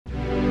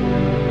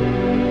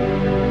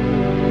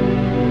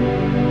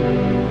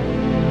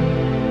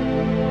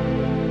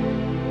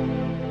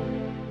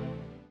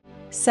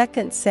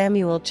2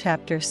 Samuel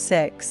chapter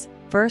 6,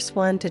 verse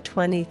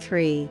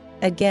 1-23.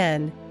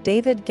 Again,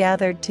 David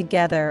gathered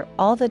together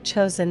all the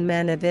chosen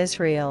men of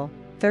Israel,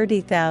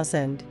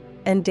 30,000.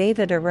 And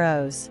David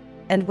arose,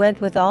 and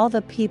went with all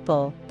the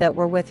people that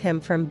were with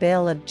him from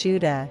Baal of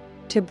Judah,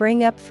 to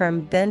bring up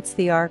from thence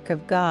the ark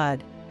of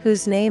God,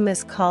 whose name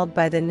is called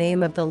by the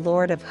name of the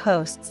Lord of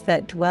hosts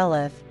that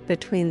dwelleth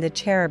between the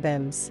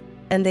cherubims.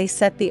 And they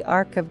set the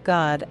ark of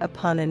God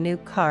upon a new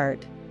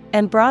cart,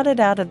 and brought it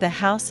out of the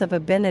house of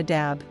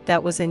Abinadab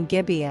that was in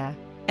Gibeah.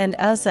 And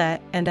Uzzah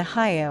and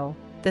Ahio,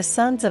 the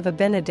sons of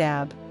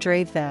Abinadab,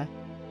 drave the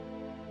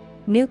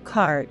new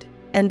cart,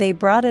 and they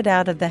brought it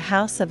out of the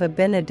house of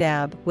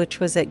Abinadab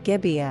which was at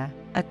Gibeah,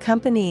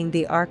 accompanying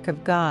the ark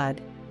of God.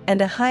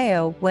 And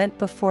Ahio went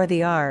before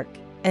the ark,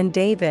 and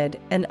David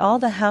and all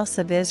the house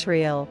of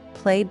Israel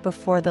played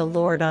before the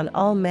Lord on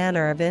all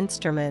manner of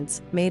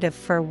instruments made of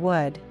fir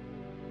wood,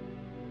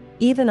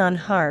 even on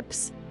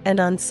harps, and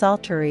on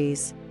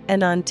psalteries,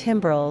 and on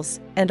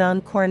timbrels, and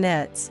on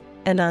cornets,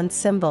 and on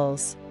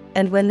cymbals.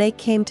 And when they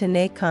came to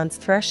Nachon's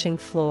threshing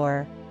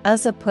floor,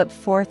 Uzzah put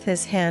forth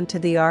his hand to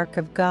the ark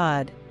of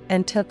God,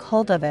 and took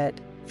hold of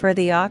it, for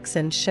the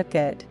oxen shook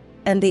it.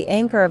 And the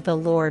anger of the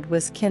Lord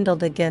was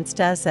kindled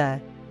against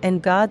Uzzah,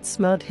 and God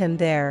smote him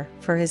there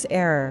for his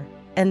error,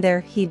 and there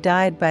he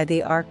died by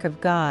the ark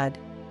of God.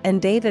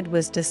 And David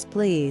was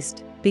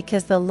displeased,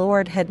 because the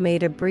Lord had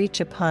made a breach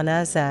upon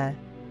Uzzah.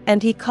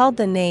 And he called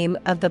the name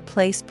of the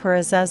place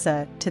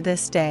Perez-Uzzah to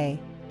this day.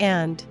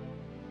 And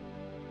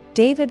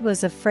David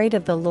was afraid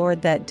of the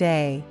Lord that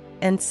day,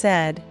 and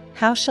said,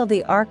 How shall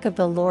the ark of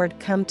the Lord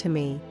come to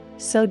me?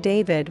 So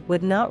David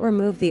would not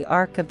remove the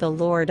ark of the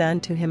Lord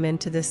unto him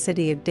into the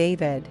city of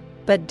David,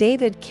 but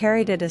David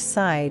carried it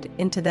aside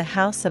into the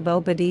house of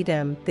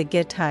Obed-Edom the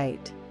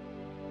Gittite.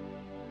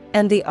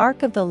 And the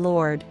ark of the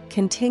Lord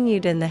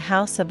continued in the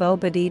house of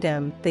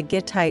Obed-Edom the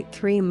Gittite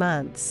 3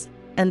 months,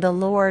 and the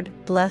Lord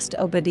blessed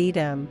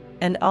Obed-Edom,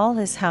 and all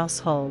his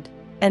household.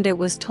 And it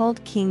was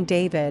told King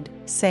David,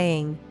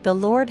 saying, The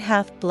Lord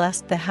hath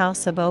blessed the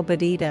house of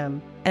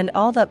Obed-Edom, and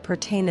all that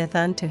pertaineth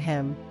unto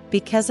him,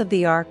 because of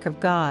the ark of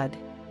God.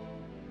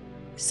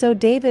 So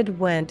David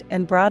went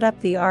and brought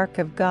up the ark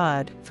of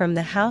God from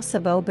the house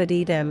of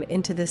Obed-Edom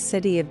into the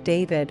city of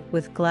David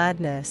with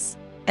gladness.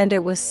 And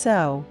it was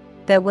so,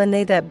 that when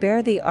they that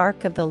bare the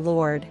ark of the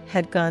Lord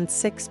had gone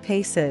 6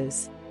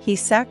 paces, he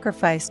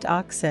sacrificed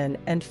oxen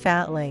and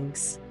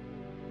fatlings.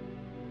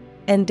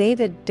 And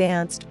David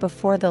danced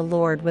before the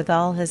Lord with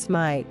all his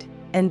might,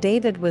 and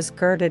David was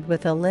girded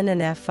with a linen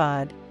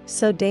ephod.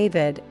 So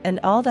David and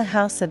all the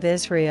house of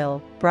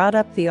Israel brought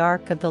up the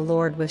ark of the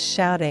Lord with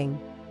shouting,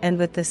 and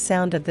with the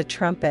sound of the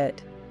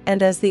trumpet.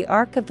 And as the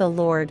ark of the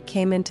Lord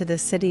came into the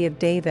city of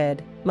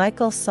David,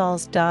 Michal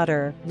Saul's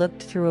daughter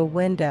looked through a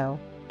window,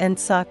 and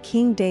saw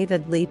King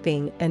David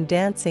leaping and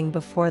dancing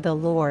before the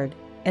Lord,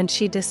 and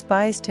she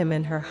despised him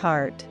in her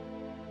heart.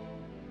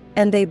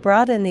 And they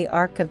brought in the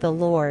ark of the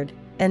Lord,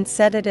 and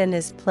set it in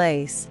his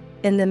place,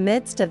 in the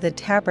midst of the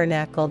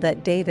tabernacle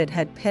that David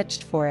had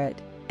pitched for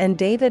it. And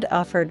David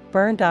offered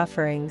burnt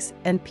offerings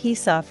and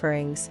peace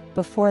offerings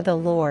before the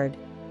Lord.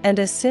 And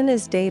as soon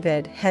as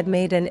David had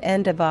made an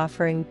end of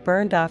offering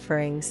burnt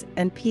offerings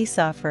and peace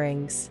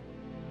offerings,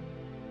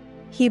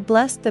 he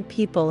blessed the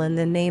people in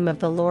the name of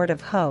the Lord of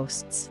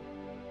hosts.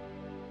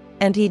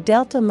 And he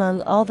dealt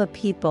among all the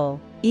people,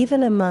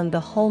 even among the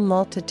whole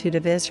multitude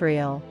of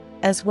Israel,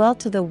 as well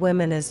to the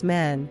women as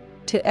men,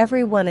 to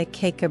every one a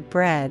cake of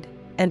bread,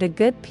 and a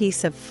good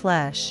piece of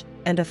flesh,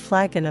 and a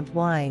flagon of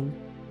wine.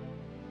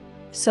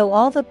 So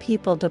all the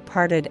people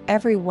departed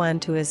every one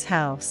to his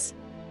house.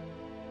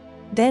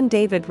 Then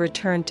David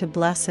returned to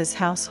bless his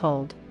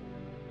household.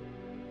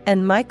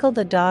 And Michal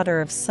the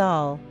daughter of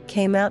Saul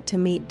came out to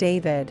meet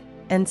David,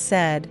 and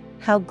said,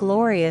 How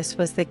glorious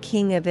was the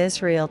king of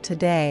Israel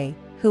today,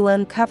 who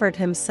uncovered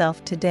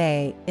himself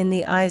today in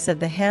the eyes of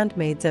the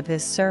handmaids of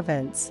his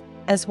servants,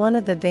 as one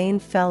of the vain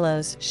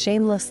fellows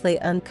shamelessly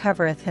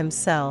uncovereth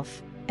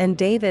himself. And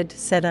David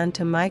said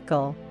unto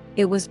Michal,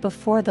 It was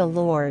before the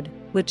Lord,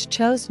 which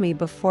chose me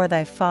before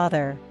thy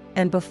father,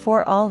 and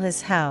before all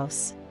his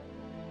house,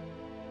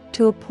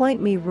 to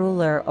appoint me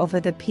ruler over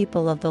the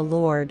people of the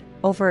Lord,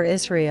 over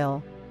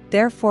Israel.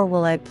 Therefore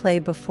will I play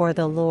before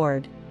the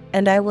Lord,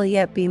 and I will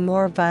yet be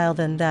more vile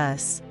than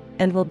thus,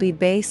 and will be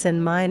base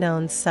in mine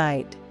own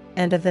sight.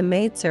 And of the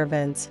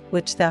maidservants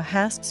which thou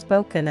hast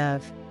spoken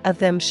of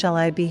them shall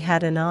I be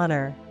had in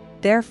honor.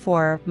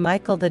 Therefore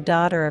Michal the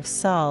daughter of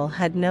Saul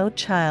had no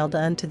child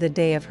unto the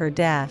day of her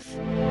death.